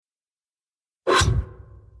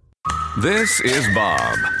This is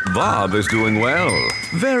Bob. Bob is doing well.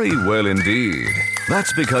 Very well indeed.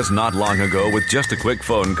 That's because not long ago, with just a quick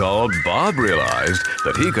phone call, Bob realized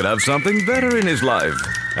that he could have something better in his life.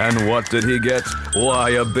 And what did he get? Why,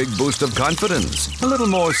 a big boost of confidence, a little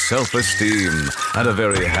more self-esteem, and a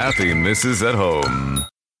very happy missus at home.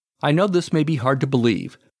 I know this may be hard to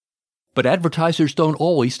believe, but advertisers don't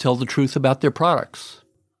always tell the truth about their products.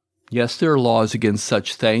 Yes, there are laws against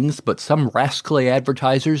such things, but some rascally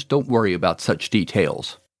advertisers don't worry about such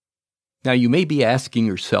details. Now, you may be asking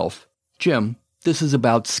yourself, Jim, this is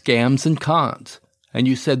about scams and cons, and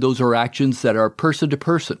you said those are actions that are person to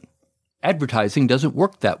person. Advertising doesn't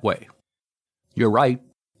work that way. You're right.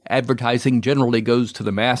 Advertising generally goes to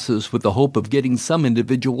the masses with the hope of getting some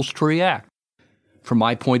individuals to react. From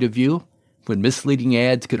my point of view, when misleading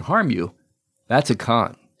ads can harm you, that's a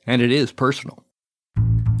con, and it is personal.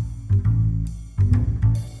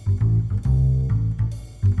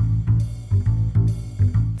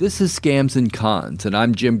 This is Scams and Cons, and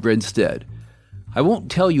I'm Jim Grinstead. I won't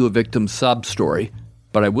tell you a victim's sob story,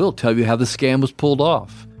 but I will tell you how the scam was pulled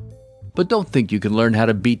off. But don't think you can learn how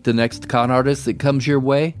to beat the next con artist that comes your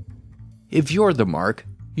way. If you're the mark,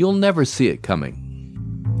 you'll never see it coming.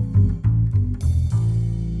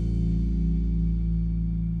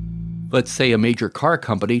 Let's say a major car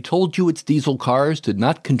company told you its diesel cars did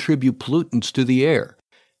not contribute pollutants to the air.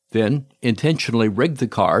 Then, intentionally rigged the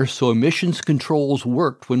car so emissions controls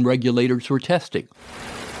worked when regulators were testing.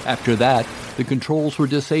 After that, the controls were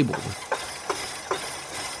disabled.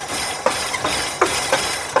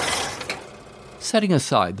 Setting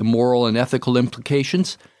aside the moral and ethical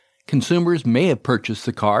implications, consumers may have purchased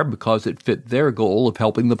the car because it fit their goal of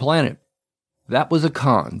helping the planet. That was a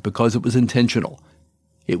con because it was intentional.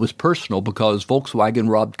 It was personal because Volkswagen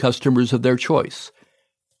robbed customers of their choice.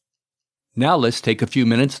 Now let's take a few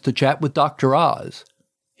minutes to chat with Dr. Oz.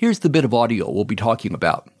 Here's the bit of audio we'll be talking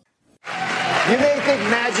about. You may think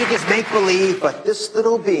magic is make-believe, but this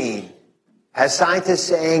little bean has scientists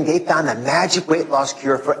saying they found a magic weight loss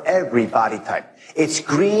cure for every body type. It's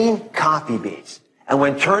green coffee beans. And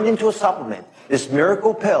when turned into a supplement, this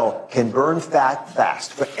miracle pill can burn fat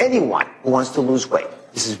fast for anyone who wants to lose weight.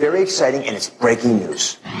 This is very exciting, and it's breaking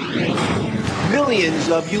news. Millions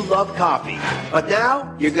of you love coffee, but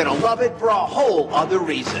now you're going to love it for a whole other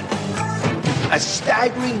reason. A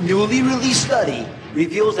staggering newly released study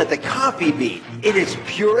reveals that the coffee bean, in its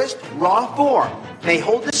purest raw form, may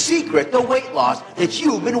hold the secret to weight loss that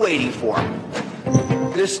you've been waiting for.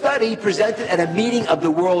 The study, presented at a meeting of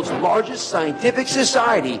the world's largest scientific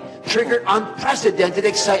society, triggered unprecedented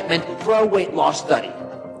excitement for a weight loss study.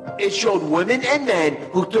 It showed women and men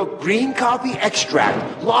who took green coffee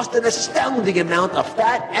extract lost an astounding amount of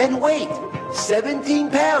fat and weight,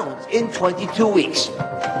 17 pounds in 22 weeks,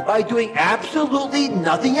 by doing absolutely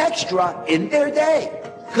nothing extra in their day.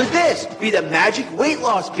 Could this be the magic weight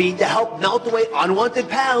loss bean to help melt away unwanted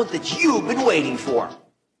pounds that you've been waiting for?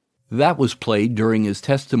 That was played during his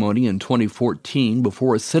testimony in 2014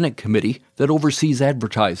 before a Senate committee that oversees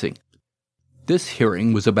advertising. This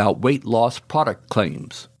hearing was about weight loss product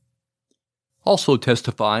claims. Also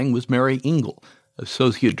testifying was Mary Engel,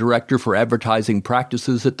 Associate Director for Advertising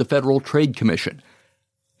Practices at the Federal Trade Commission.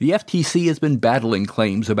 The FTC has been battling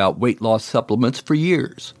claims about weight loss supplements for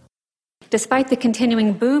years. Despite the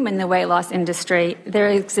continuing boom in the weight loss industry, there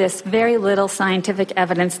exists very little scientific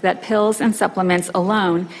evidence that pills and supplements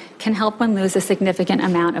alone can help one lose a significant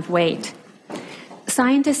amount of weight.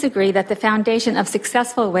 Scientists agree that the foundation of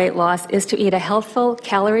successful weight loss is to eat a healthful,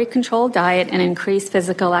 calorie-controlled diet and increase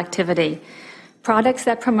physical activity. Products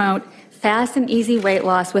that promote fast and easy weight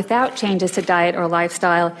loss without changes to diet or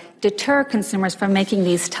lifestyle deter consumers from making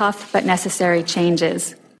these tough but necessary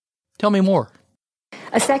changes. Tell me more.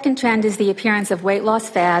 A second trend is the appearance of weight loss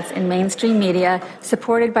fads in mainstream media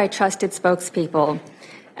supported by trusted spokespeople.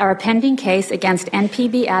 Our pending case against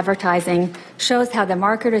NPB advertising shows how the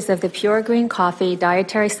marketers of the Pure Green Coffee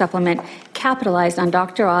dietary supplement capitalized on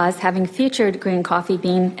Dr. Oz having featured green coffee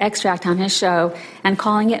bean extract on his show and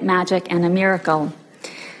calling it magic and a miracle.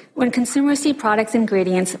 When consumers see products'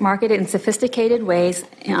 ingredients marketed in sophisticated ways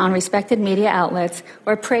on respected media outlets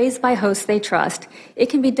or praised by hosts they trust, it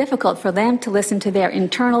can be difficult for them to listen to their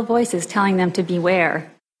internal voices telling them to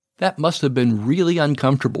beware. That must have been really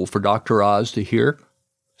uncomfortable for Dr. Oz to hear,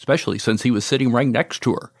 especially since he was sitting right next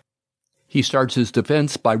to her. He starts his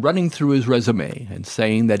defense by running through his resume and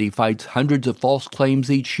saying that he fights hundreds of false claims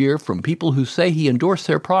each year from people who say he endorsed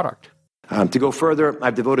their product. To go further,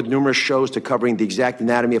 I've devoted numerous shows to covering the exact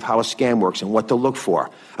anatomy of how a scam works and what to look for.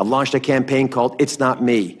 I've launched a campaign called It's Not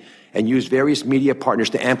Me. and use various media partners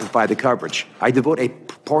to amplify the coverage. I devote a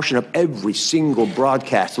portion of every single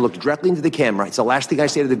broadcast to look directly into the camera. It's the last thing I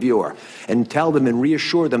say to the viewer, and tell them and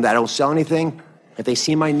reassure them that I don't sell anything. If they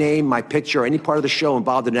see my name, my picture, or any part of the show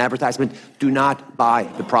involved in an advertisement, do not buy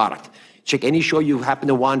the product. Check any show you happen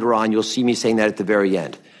to wander on. You'll see me saying that at the very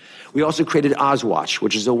end. We also created OzWatch,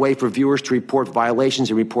 which is a way for viewers to report violations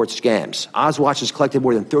and report scams. OzWatch has collected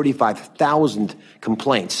more than 35,000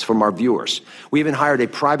 complaints from our viewers. We even hired a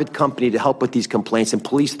private company to help with these complaints and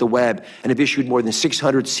police the web, and have issued more than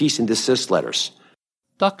 600 cease and desist letters.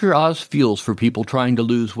 Dr. Oz feels for people trying to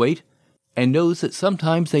lose weight and knows that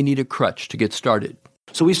sometimes they need a crutch to get started.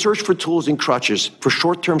 So we search for tools and crutches for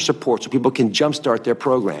short-term support so people can jumpstart their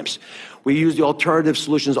programs. We use the alternative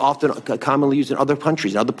solutions often commonly used in other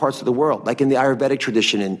countries, in other parts of the world, like in the Ayurvedic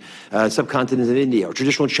tradition in subcontinent of India, or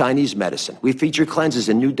traditional Chinese medicine. We feature cleanses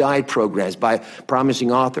and new diet programs by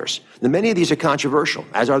promising authors. Now, many of these are controversial,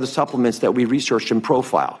 as are the supplements that we researched and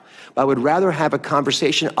profile. But I would rather have a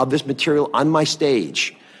conversation of this material on my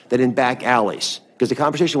stage than in back alleys, because the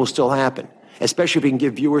conversation will still happen, especially if we can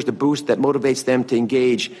give viewers the boost that motivates them to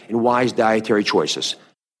engage in wise dietary choices.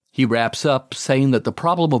 He wraps up saying that the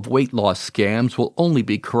problem of weight loss scams will only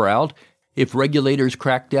be corralled if regulators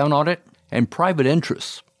crack down on it and private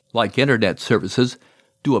interests, like internet services,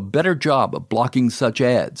 do a better job of blocking such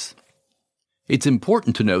ads. It's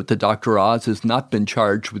important to note that Dr. Oz has not been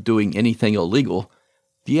charged with doing anything illegal.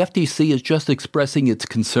 The FTC is just expressing its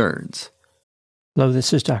concerns. Hello,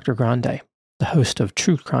 this is Dr. Grande, the host of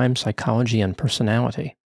True Crime Psychology and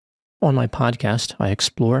Personality. On my podcast, I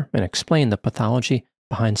explore and explain the pathology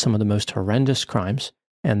behind some of the most horrendous crimes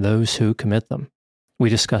and those who commit them. We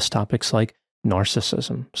discuss topics like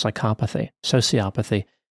narcissism, psychopathy, sociopathy,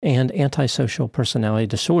 and antisocial personality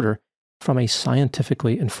disorder from a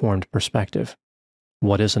scientifically informed perspective.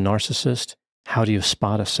 What is a narcissist? How do you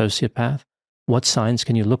spot a sociopath? What signs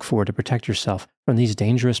can you look for to protect yourself from these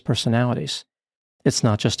dangerous personalities? It's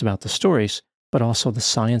not just about the stories, but also the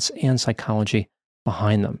science and psychology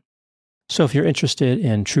behind them. So if you're interested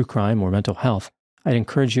in true crime or mental health, I'd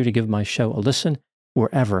encourage you to give my show a listen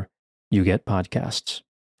wherever you get podcasts.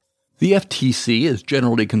 The FTC is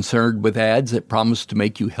generally concerned with ads that promise to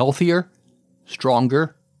make you healthier,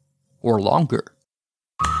 stronger, or longer.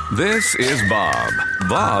 This is Bob.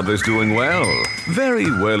 Bob is doing well.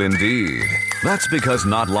 Very well indeed. That's because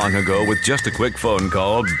not long ago, with just a quick phone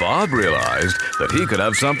call, Bob realized that he could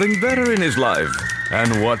have something better in his life.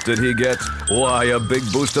 And what did he get? Why, a big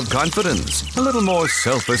boost of confidence, a little more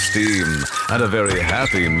self-esteem, and a very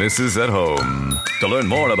happy missus at home. To learn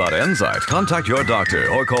more about Enzyte, contact your doctor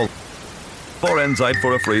or call for Enzyte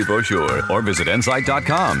for a free brochure, or visit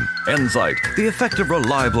Enzyte.com. Enzyte, the effective,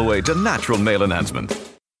 reliable way to natural male enhancement.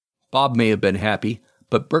 Bob may have been happy,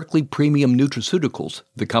 but Berkeley Premium Nutraceuticals,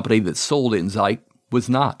 the company that sold Enzyte, was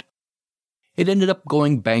not. It ended up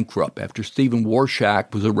going bankrupt after Stephen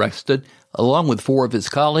Warshak was arrested, along with 4 of his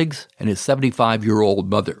colleagues and his 75-year-old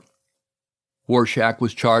mother. Warshak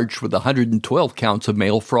was charged with 112 counts of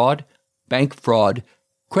mail fraud, bank fraud,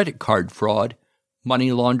 credit card fraud,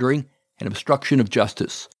 money laundering, and obstruction of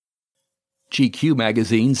justice. GQ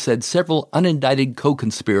magazine said several unindicted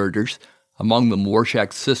co-conspirators, among them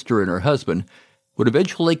Warshak's sister and her husband, would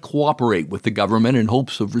eventually cooperate with the government in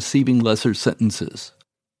hopes of receiving lesser sentences.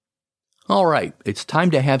 All right, it's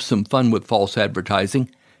time to have some fun with false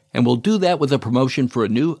advertising, and we'll do that with a promotion for a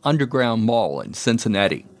new underground mall in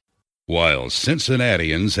Cincinnati. While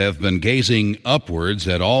Cincinnatians have been gazing upwards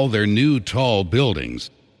at all their new tall buildings,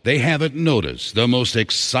 they haven't noticed the most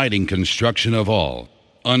exciting construction of all,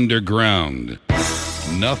 underground.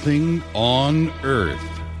 Nothing on earth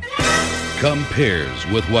compares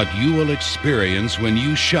with what you will experience when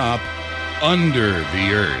you shop under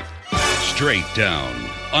the earth. Straight down,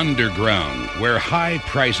 underground, where high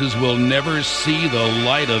prices will never see the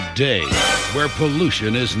light of day, where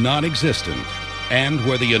pollution is non-existent, and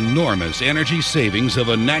where the enormous energy savings of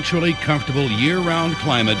a naturally comfortable year-round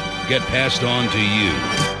climate get passed on to you.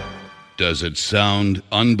 Does it sound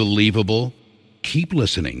unbelievable? Keep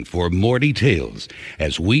listening for more details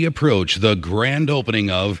as we approach the grand opening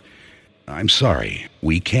of... I'm sorry,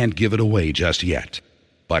 we can't give it away just yet.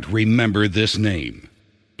 But remember this name,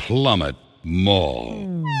 Plummet Mall.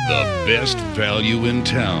 The best value in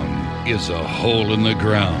town is a hole in the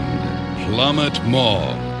ground. Plummet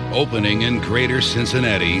Mall, opening in Greater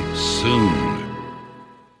Cincinnati soon.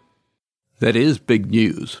 That is big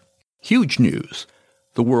news. Huge news.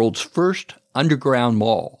 The world's first underground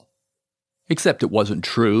mall. Except it wasn't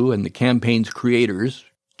true, and the campaign's creators,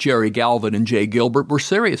 Jerry Galvin and Jay Gilbert, were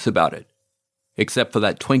serious about it. Except for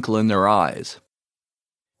that twinkle in their eyes.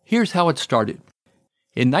 Here's how it started.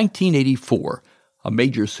 In 1984, a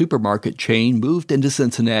major supermarket chain moved into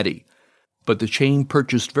Cincinnati, but the chain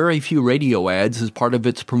purchased very few radio ads as part of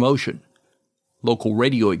its promotion. Local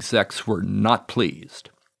radio execs were not pleased.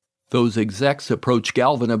 Those execs approached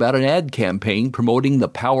Galvin about an ad campaign promoting the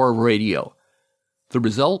power of radio. The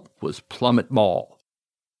result was Plummet Mall.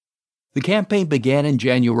 The campaign began in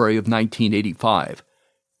January of 1985.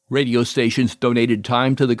 Radio stations donated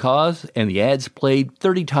time to the cause, and the ads played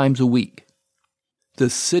 30 times a week. The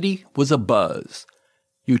city was abuzz.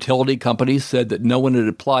 Utility companies said that no one had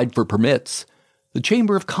applied for permits. The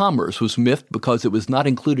Chamber of Commerce was miffed because it was not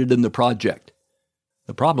included in the project.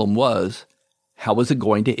 The problem was, how was it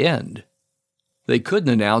going to end? They couldn't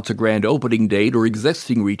announce a grand opening date or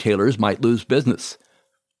existing retailers might lose business.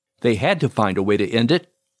 They had to find a way to end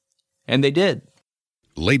it, and they did.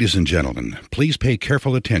 Ladies and gentlemen, please pay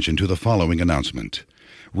careful attention to the following announcement.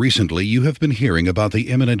 Recently, you have been hearing about the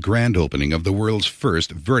imminent grand opening of the world's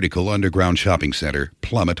first vertical underground shopping center,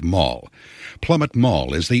 Plummet Mall. Plummet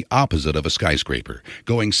Mall is the opposite of a skyscraper,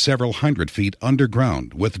 going several hundred feet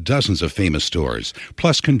underground with dozens of famous stores,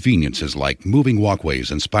 plus conveniences like moving walkways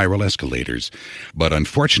and spiral escalators. But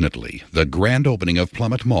unfortunately, the grand opening of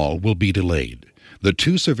Plummet Mall will be delayed. The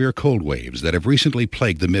two severe cold waves that have recently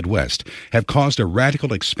plagued the Midwest have caused a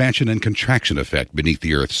radical expansion and contraction effect beneath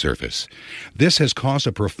the Earth's surface. This has caused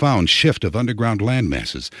a profound shift of underground land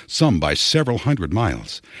masses, some by several hundred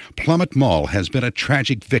miles. Plummet Mall has been a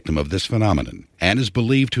tragic victim of this phenomenon and is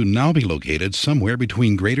believed to now be located somewhere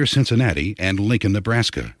between Greater Cincinnati and Lincoln,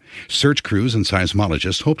 Nebraska. Search crews and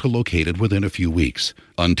seismologists hope to locate it within a few weeks.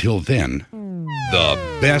 Until then,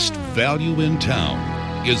 the best value in town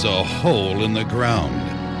is a hole in the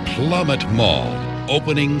ground. Plummet Mall,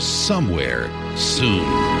 opening somewhere soon.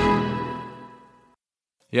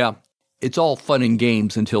 Yeah, it's all fun and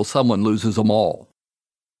games until someone loses them all.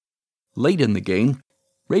 Late in the game,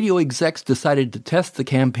 radio execs decided to test the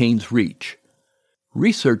campaign's reach.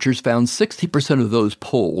 Researchers found 60% of those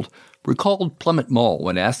polled recalled Plummet Mall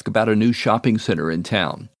when asked about a new shopping center in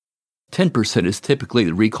town. 10% is typically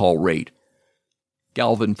the recall rate.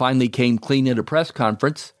 Galvin finally came clean at a press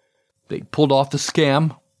conference. They pulled off the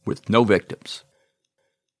scam with no victims.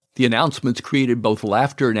 The announcements created both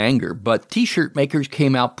laughter and anger, but T-shirt makers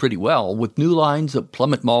came out pretty well with new lines of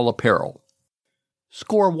Plummet Mall apparel.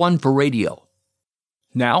 Score 1 for radio.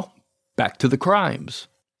 Now, back to the crimes.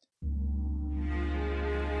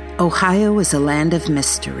 Ohio is a land of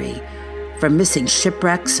mystery, from missing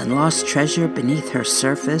shipwrecks and lost treasure beneath her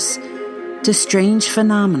surface to strange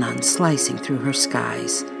phenomenon slicing through her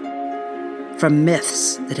skies. From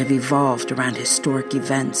myths that have evolved around historic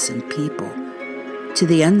events and people, to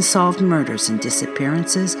the unsolved murders and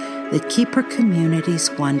disappearances that keep her communities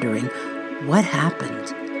wondering what happened.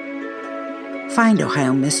 Find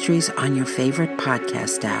Ohio Mysteries on your favorite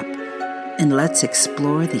podcast app, and let's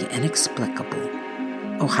explore the inexplicable.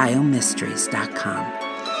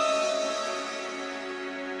 OhioMysteries.com.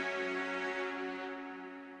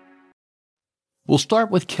 We'll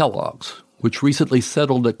start with Kellogg's, which recently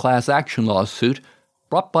settled a class action lawsuit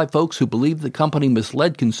brought by folks who believed the company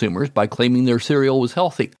misled consumers by claiming their cereal was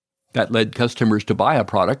healthy. That led customers to buy a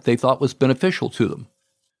product they thought was beneficial to them.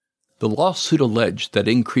 The lawsuit alleged that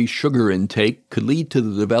increased sugar intake could lead to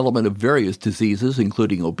the development of various diseases,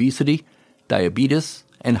 including obesity, diabetes,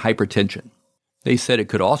 and hypertension. They said it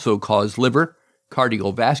could also cause liver,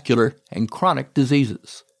 cardiovascular, and chronic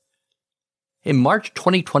diseases. In March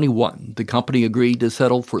 2021, the company agreed to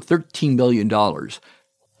settle for $13 million,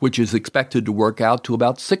 which is expected to work out to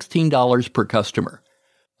about $16 per customer.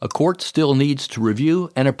 A court still needs to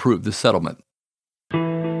review and approve the settlement.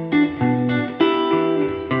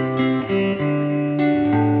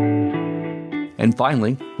 And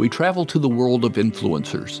finally, we travel to the world of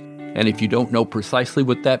influencers. And if you don't know precisely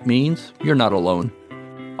what that means, you're not alone.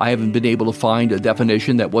 I haven't been able to find a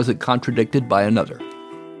definition that wasn't contradicted by another.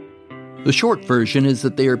 The short version is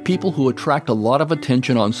that they are people who attract a lot of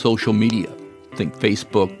attention on social media, think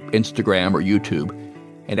Facebook, Instagram, or YouTube,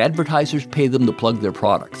 and advertisers pay them to plug their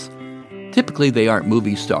products. Typically, they aren't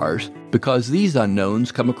movie stars because these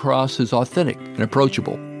unknowns come across as authentic and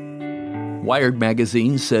approachable. Wired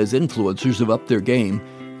magazine says influencers have upped their game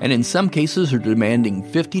and in some cases are demanding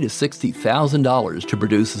 $50,000 to $60,000 to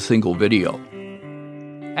produce a single video.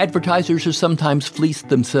 Advertisers are sometimes fleeced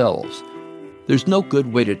themselves. There's no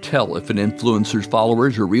good way to tell if an influencer's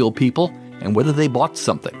followers are real people and whether they bought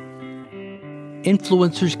something.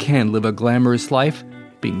 Influencers can live a glamorous life,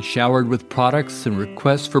 being showered with products and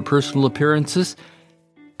requests for personal appearances,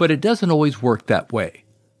 but it doesn't always work that way.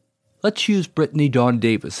 Let's use Brittany Dawn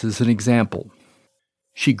Davis as an example.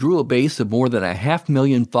 She grew a base of more than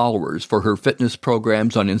 500,000 followers for her fitness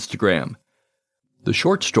programs on Instagram. The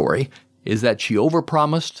short story is that she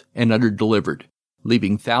overpromised and underdelivered,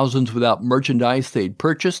 leaving thousands without merchandise they'd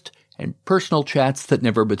purchased and personal chats that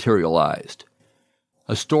never materialized.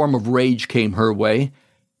 A storm of rage came her way,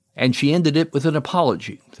 and she ended it with an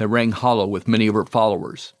apology that rang hollow with many of her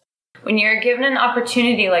followers. When you're given an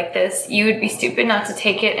opportunity like this, you would be stupid not to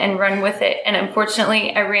take it and run with it, and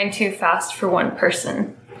unfortunately, I ran too fast for one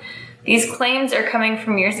person. These claims are coming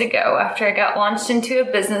from years ago after I got launched into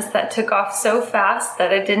a business that took off so fast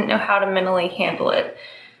that I didn't know how to mentally handle it.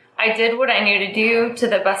 I did what I knew to do to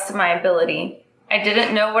the best of my ability. I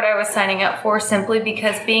didn't know what I was signing up for simply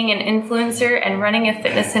because being an influencer and running a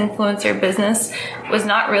fitness influencer business was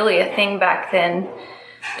not really a thing back then.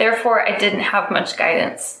 Therefore, I didn't have much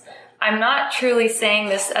guidance. I'm not truly saying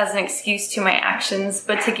this as an excuse to my actions,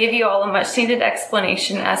 but to give you all a much needed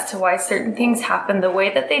explanation as to why certain things happened the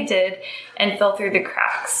way that they did and fell through the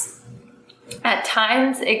cracks. At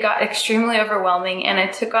times, it got extremely overwhelming and I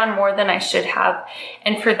took on more than I should have,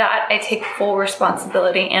 and for that, I take full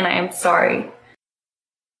responsibility and I am sorry.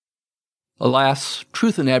 Alas,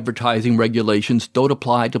 truth in advertising regulations don't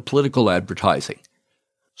apply to political advertising.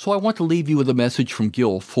 So I want to leave you with a message from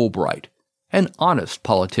Gil Fulbright, an honest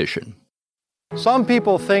politician. Some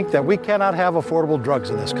people think that we cannot have affordable drugs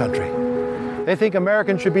in this country. They think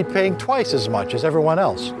Americans should be paying twice as much as everyone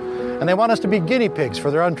else, and they want us to be guinea pigs for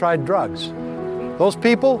their untried drugs. Those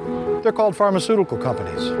people, they're called pharmaceutical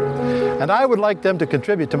companies. And I would like them to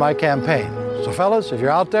contribute to my campaign. So fellas, if you're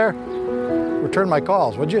out there, return my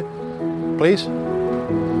calls, would you? Please?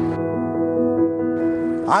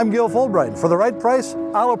 I'm Gil Fulbright. For the right price,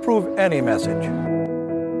 I'll approve any message.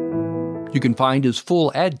 You can find his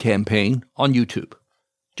full ad campaign on YouTube.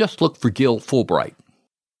 Just look for Gil Fulbright.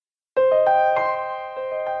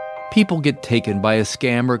 People get taken by a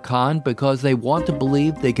scam or con because they want to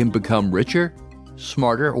believe they can become richer,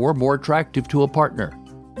 smarter, or more attractive to a partner.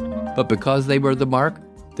 But because they were the mark,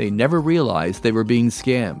 they never realized they were being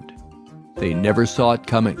scammed. They never saw it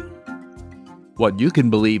coming. What you can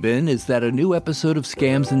believe in is that a new episode of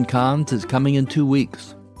Scams and Cons is coming in 2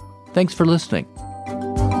 weeks. Thanks for listening.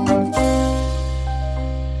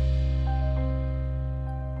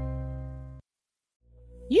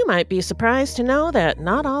 You might be surprised to know that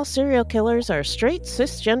not all serial killers are straight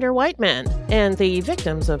cisgender white men, and the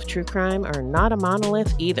victims of true crime are not a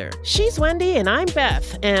monolith either. She's Wendy and I'm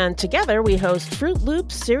Beth, and together we host Fruit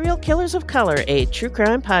Loops Serial Killers of Color, a true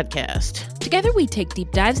crime podcast. Together we take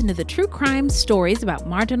deep dives into the true crime stories about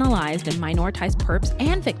marginalized and minoritized perps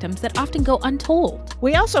and victims that often go untold.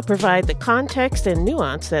 We also provide the context and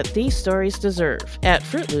nuance that these stories deserve. At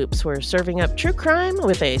Fruit Loops, we're serving up true crime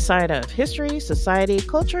with a side of history, society,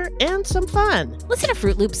 culture, and some fun. Listen to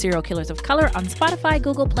Fruit Loops Serial Killers of Color on Spotify,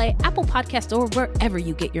 Google Play, Apple Podcasts, or wherever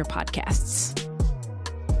you get your podcasts.